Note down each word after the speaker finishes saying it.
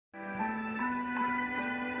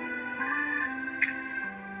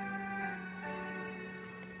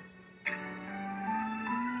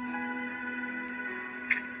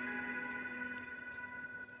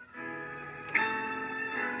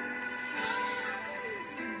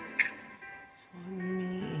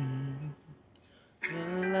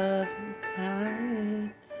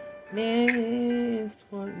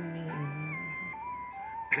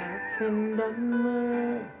tender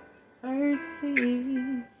mercy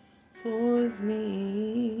towards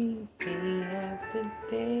me day after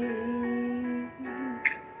day.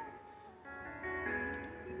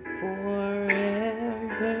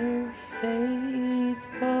 Forever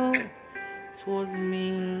faithful towards me,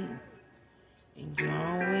 and you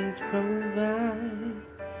always providing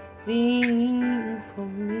for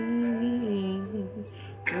me.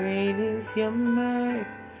 Great is your mercy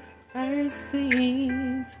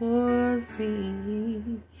towards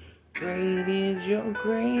me. Great is your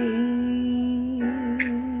grace.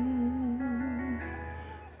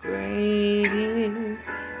 Great is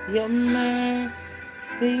your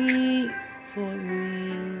mercy toward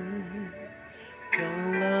me. Your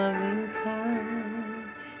loving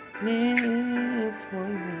kindness for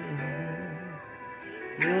me.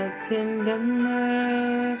 Your tender mercies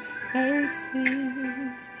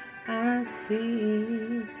I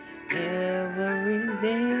see every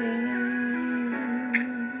day.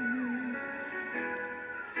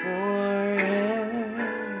 Forever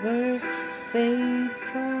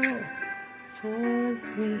faithful towards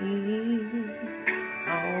me,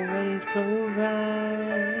 always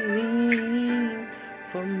providing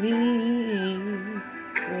for me.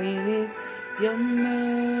 Great is your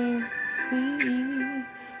mercy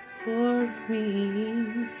towards me.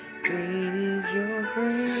 Great is your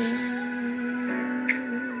grace.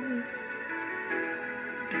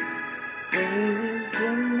 Great is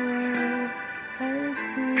your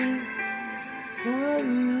mercy toward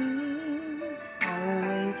me.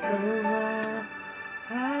 Always providing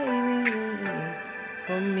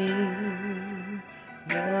for me.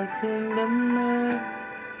 Your tender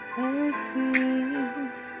mercies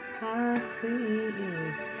I see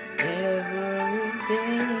every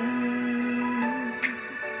day.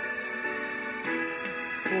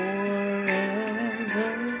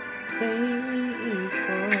 Forever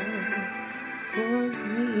faithful towards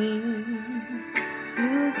me.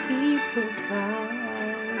 You keep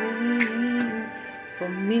providing for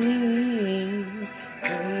me.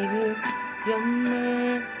 Great is your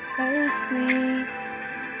mercy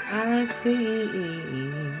I see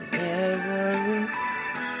every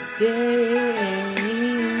day.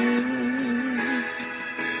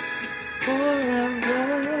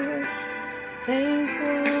 Forever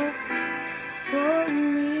faithful for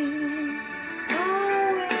me,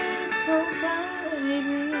 always providing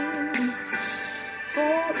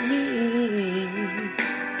for me.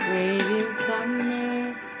 Great is thy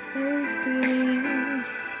mercy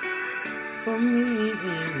for me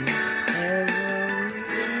every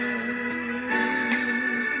day.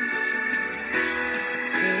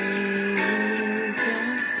 Great is thy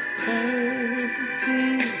mercy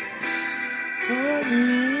for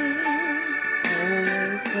me,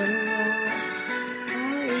 always providing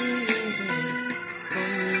for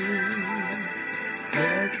me.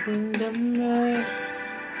 Yes, in the mercies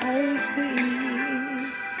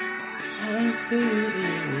I see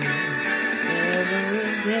every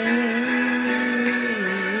day.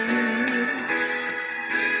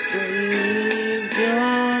 Great is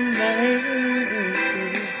your mercy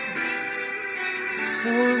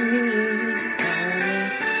for me,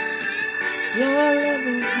 always your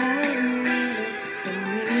loving kindness for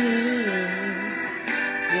me.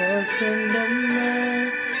 Your tender mercies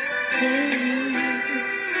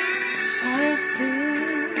I see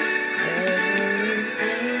every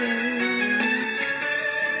day.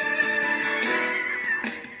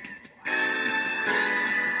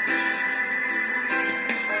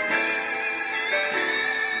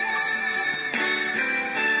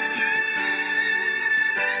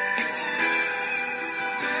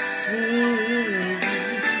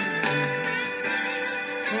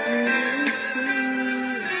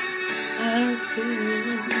 I see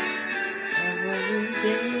every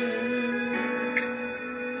day.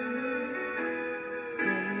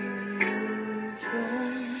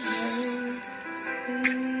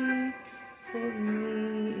 For me,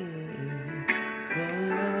 your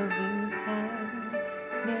loving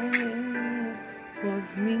kindness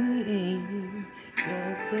towards me, your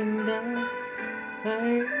tender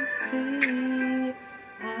mercy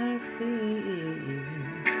I see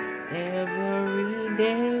every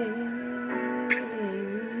day.